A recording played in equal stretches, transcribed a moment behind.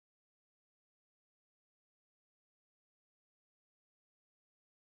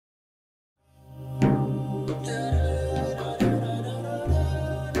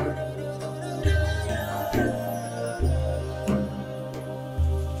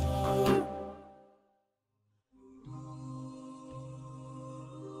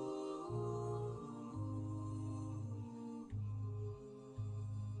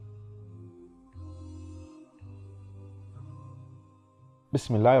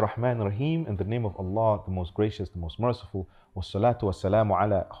Bismillah ar-Rahman ar-Rahim. In the name of Allah, the most gracious, the most merciful. Wassalatu wassalamu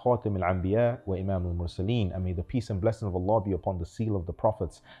ala khatim al-anbiya wa imam al-mursaleen. And may the peace and blessing of Allah be upon the seal of the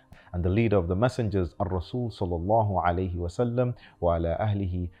prophets and the leader of the messengers, ar-Rasul sallallahu alayhi wa sallam, wa ala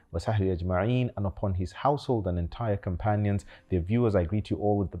ahlihi wa sahbihi ajma'een, and upon his household and entire companions. Dear viewers, I greet you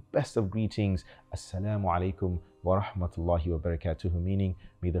all with the best of greetings. Assalamu alaikum wa rahmatullahi wa barakatuhu, meaning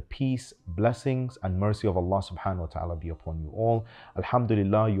may the peace, blessings and mercy of Allah subhanahu wa ta'ala be upon you all.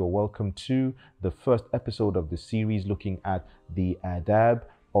 Alhamdulillah, you are welcome to the first episode of the series looking at the adab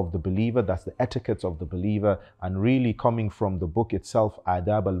of the believer, that's the etiquettes of the believer, and really coming from the book itself,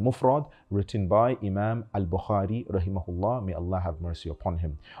 Adab al-Mufrad, written by Imam al-Bukhari rahimahullah, may Allah have mercy upon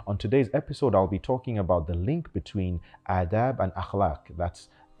him. On today's episode, I'll be talking about the link between adab and akhlaq, that's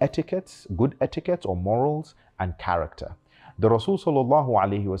etiquettes, good etiquettes or morals, and character. The Rasul sallallahu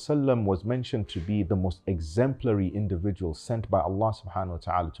alayhi wasallam was mentioned to be the most exemplary individual sent by Allah subhanahu wa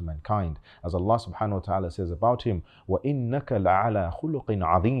ta'ala to mankind. As Allah subhanahu wa ta'ala says about him, وَإِنَّكَ لَعَلَى خُلُقٍ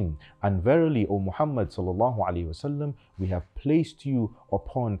عَظِيمٍ, and verily, O Muhammad sallallahu alayhi wasallam, we have placed you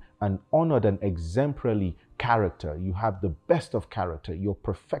upon an honored and exemplary character. You have the best of character, your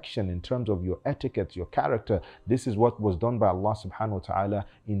perfection in terms of your etiquette, your character. This is what was done by Allah subhanahu wa ta'ala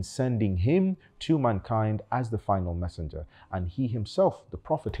in sending him to mankind as the final messenger. And he himself, the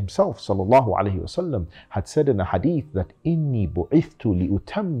Prophet himself sallallahu alaihi wasallam, had said in a hadith that inni bu'ithtu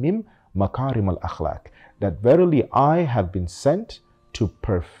li'utammim makarim al-akhlaq, that verily I have been sent to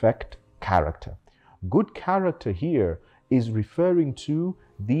perfect character. Good character here is referring to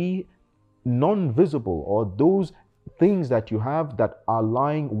the non-visible, or those things that you have that are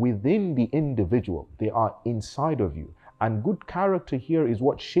lying within the individual. They are inside of you. And good character here is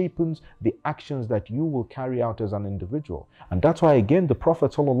what shapes the actions that you will carry out as an individual. And that's why again the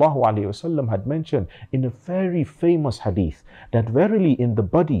Prophet ﷺ had mentioned in a very famous hadith that verily in the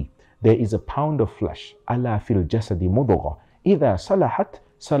body there is a pound of flesh. Ala fil jasadi mudghah. Idha salahat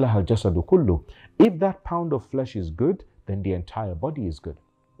salaha al-jasadu kullu. If that pound of flesh is good, then the entire body is good.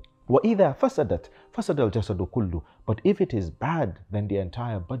 وَإِذَا فَسَدَتْ فَسَدَ الْجَسَدُ كُلُّ. But if it is bad, then the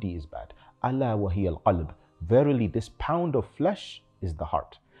entire body is bad. أَلَا وَهِيَ الْقَلْبِ. Verily, this pound of flesh is the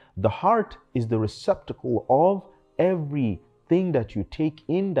heart. The heart is the receptacle of everything that you take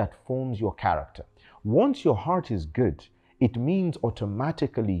in that forms your character. Once your heart is good, it means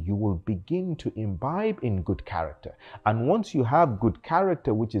automatically you will begin to imbibe in good character. And once you have good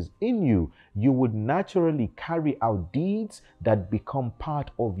character which is in you, you would naturally carry out deeds that become part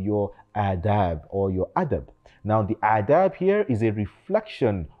of your adab or your adab. Now the adab here is a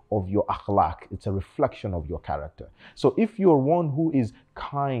reflection of your akhlaq. It's a reflection of your character. So if you're one who is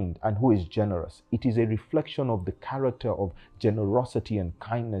kind and who is generous, it is a reflection of the character of generosity and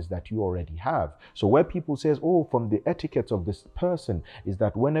kindness that you already have. So where people says, oh, from the etiquette of this person is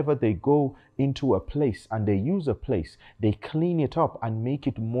that whenever they go into a place and they use a place, they clean it up and make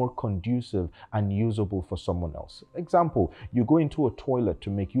it more conducive and usable for someone else. Example, you go into a toilet to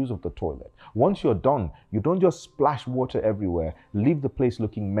make use of the toilet. Once you're done, you don't just splash water everywhere, leave the place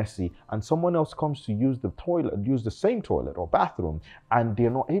looking messy, and someone else comes to use the toilet, use the same toilet or bathroom, and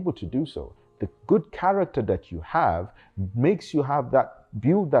they're not able to do so. The good character that you have makes you have that,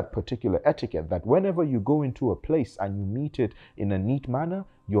 build that particular etiquette that whenever you go into a place and you meet it in a neat manner,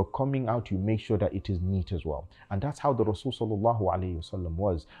 you're coming out, you make sure that it is neat as well. And that's how the Rasul sallallahu alayhi wasallam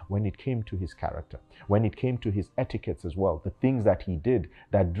was when it came to his character, when it came to his etiquettes as well, the things that he did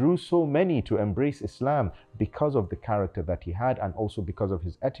that drew so many to embrace Islam because of the character that he had, and also because of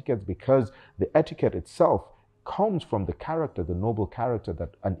his etiquettes, because the etiquette itself comes from the character, the noble character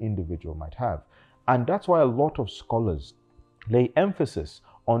that an individual might have. And that's why a lot of scholars lay emphasis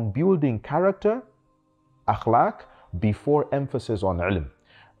on building character, akhlaq, before emphasis on ilm.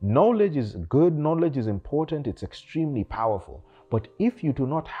 Knowledge is good, knowledge is important, it's extremely powerful. But if you do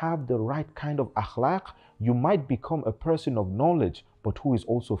not have the right kind of akhlaq, you might become a person of knowledge, but who is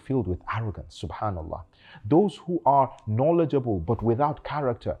also filled with arrogance, subhanallah. Those who are knowledgeable but without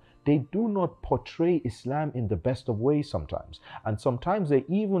character, they do not portray Islam in the best of ways sometimes. And sometimes they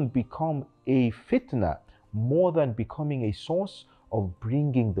even become a fitna more than becoming a source of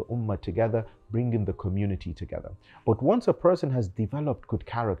bringing the ummah together, bringing the community together. But once a person has developed good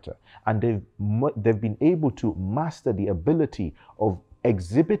character and they've been able to master the ability of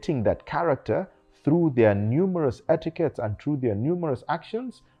exhibiting that character through their numerous etiquettes and through their numerous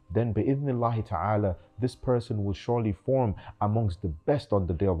actions, then bi'idhnillahi ta'ala, this person will surely form amongst the best on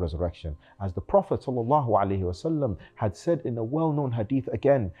the day of resurrection. As the Prophet sallallahu alaihi wasallam had said in a well-known hadith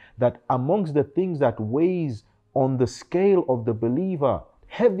again, that amongst the things that weighs on the scale of the believer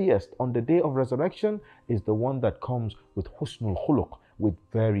heaviest on the day of resurrection is the one that comes with husnul khuluq, with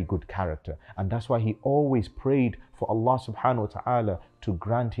very good character. And that's why he always prayed for Allah subhanahu wa ta'ala to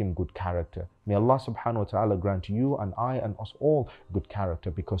grant him good character. May Allah subhanahu wa ta'ala grant you and I and us all good character,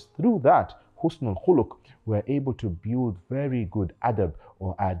 because through that, husnul khuluq, we're able to build very good adab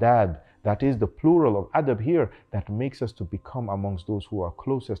or adab. That is the plural of adab here, that makes us to become amongst those who are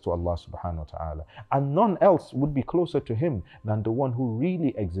closest to Allah subhanahu wa ta'ala. And none else would be closer to him than the one who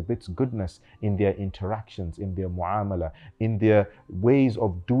really exhibits goodness in their interactions, in their muamala, in their ways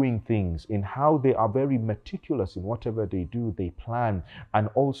of doing things, in how they are very meticulous in whatever they do, they plan, and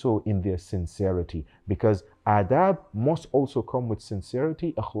also in their sincerity. Because adab must also come with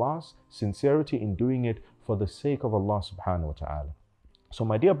sincerity, ikhlas, sincerity in doing it for the sake of Allah subhanahu wa ta'ala. So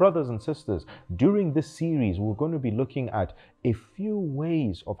my dear brothers and sisters, during this series, we're going to be looking at a few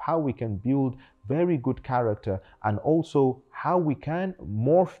ways of how we can build very good character, and also how we can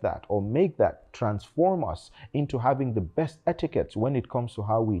morph that or make that transform us into having the best etiquettes when it comes to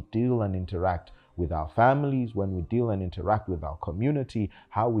how we deal and interact with our families, when we deal and interact with our community,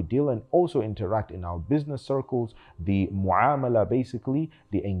 how we deal and also interact in our business circles, the muamala, basically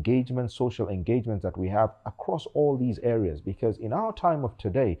the engagement, social engagements that we have across all these areas. Because in our time of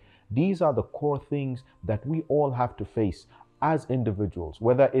today, these are the core things that we all have to face as individuals,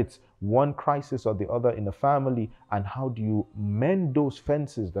 whether it's one crisis or the other in the family, and how do you mend those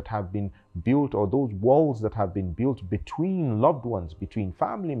fences that have been built, or those walls that have been built between loved ones, between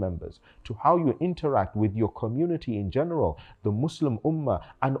family members, to how you interact with your community in general, the Muslim Ummah,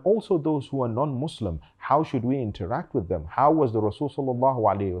 and also those who are non-Muslim. How should we interact with them? How was the Rasul sallallahu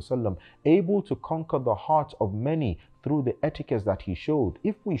alaihi wasallam able to conquer the hearts of many through the etiquettes that he showed?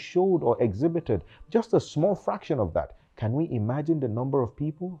 If we showed or exhibited just a small fraction of that, can we imagine the number of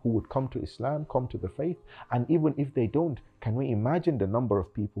people who would come to Islam, come to the faith? And even if they don't, can we imagine the number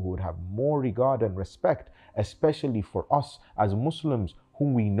of people who would have more regard and respect, especially for us as Muslims,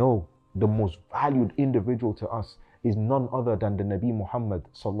 whom we know the most valued individual to us is none other than the Nabi Muhammad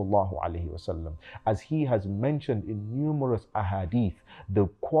sallallahu alaihi wasallam. As he has mentioned in numerous ahadith, the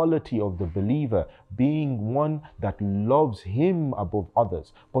quality of the believer being one that loves him above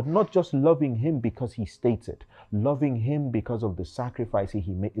others, but not just loving him because he states it, loving him because of the sacrifices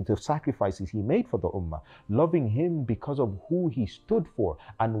he made for the ummah, loving him because of who he stood for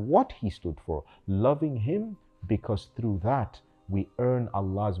and what he stood for, loving him because through that we earn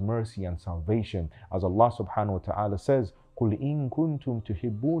Allah's mercy and salvation. As Allah subhanahu wa ta'ala says, قُلْ إِن كُنْتُمْ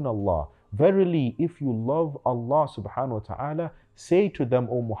تُحِبُّونَ اللَّهِ. Verily, if you love Allah subhanahu wa ta'ala, say to them,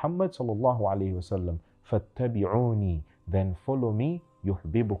 O Muhammad sallallahu alayhi wa sallam, فَاتَّبِعُونِي, then follow me,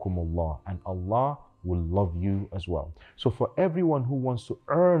 يُحْبِبُكُمُ اللَّهِ, and Allah will love you as well. So for everyone who wants to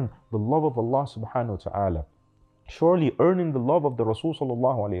earn the love of Allah subhanahu wa ta'ala, surely earning the love of the Rasul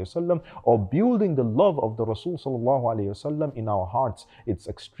sallallahu alayhi wasallam, or building the love of the Rasul sallallahu alayhi wasallam in our hearts, it's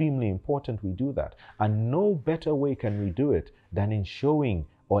extremely important we do that. And no better way can we do it than in showing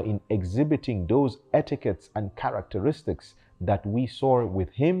or in exhibiting those etiquettes and characteristics that we saw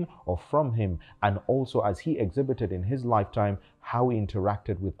with him or from him, and also as he exhibited in his lifetime, how he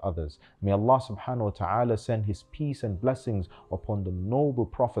interacted with others. May Allah subhanahu wa ta'ala send his peace and blessings upon the noble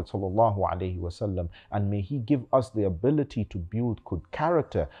Prophet sallallahu alaihi wasallam, and may he give us the ability to build good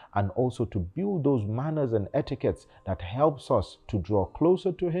character, and also to build those manners and etiquettes that helps us to draw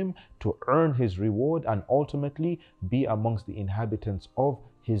closer to him, to earn his reward, and ultimately be amongst the inhabitants of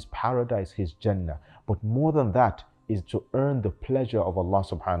his paradise, his Jannah. But more than that is to earn the pleasure of Allah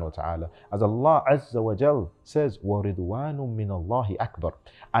subhanahu wa ta'ala. As Allah Azza wa Jal says, وَرِضْوَانٌ مِّنَ اللَّهِ أَكْبَرُ,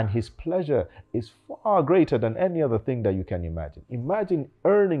 and his pleasure is far greater than any other thing that you can imagine. Imagine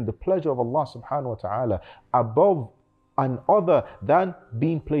earning the pleasure of Allah subhanahu wa ta'ala above and other than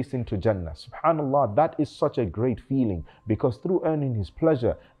being placed into Jannah. Subhanallah, that is such a great feeling, because through earning his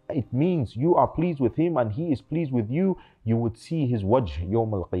pleasure, it means you are pleased with him and he is pleased with you. You would see his wajh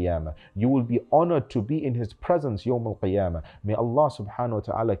yawm al-qiyamah. You will be honored to be in his presence yawm al-qiyamah. May Allah subhanahu wa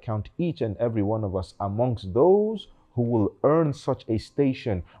ta'ala count each and every one of us amongst those who will earn such a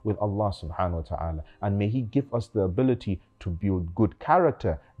station with Allah subhanahu wa ta'ala. And may he give us the ability to build good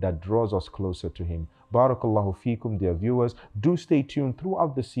character that draws us closer to him. Barakallahu feekum, dear viewers. Do stay tuned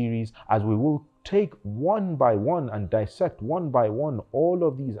throughout the series as we will take one by one and dissect one by one all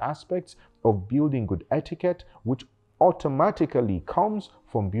of these aspects of building good etiquette, which automatically comes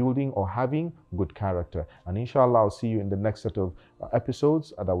from building or having good character. And inshallah, I'll see you in the next set of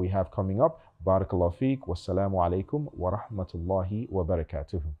episodes that we have coming up. Barakallahu feek. Wassalamu alaikum wa rahmatullahi wa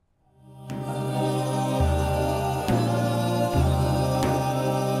barakatuhu.